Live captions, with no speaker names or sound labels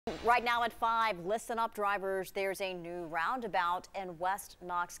Right now at 5, listen up drivers, there's a new roundabout in West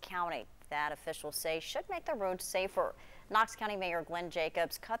Knox County that officials say should make the roads safer. Knox County Mayor Glenn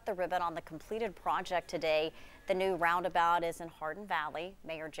Jacobs cut the ribbon on the completed project today. The new roundabout is in Hardin Valley.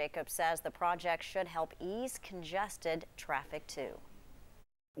 Mayor Jacobs says the project should help ease congested traffic too.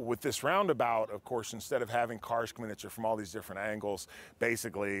 With this roundabout, of course, instead of having cars coming at you from all these different angles,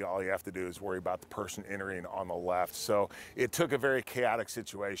 basically all you have to do is worry about the person entering on the left. So it took a very chaotic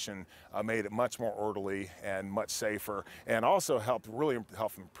situation, made it much more orderly and much safer, and also really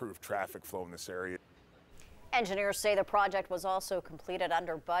help improve traffic flow in this area. Engineers say the project was also completed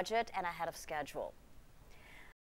under budget and ahead of schedule.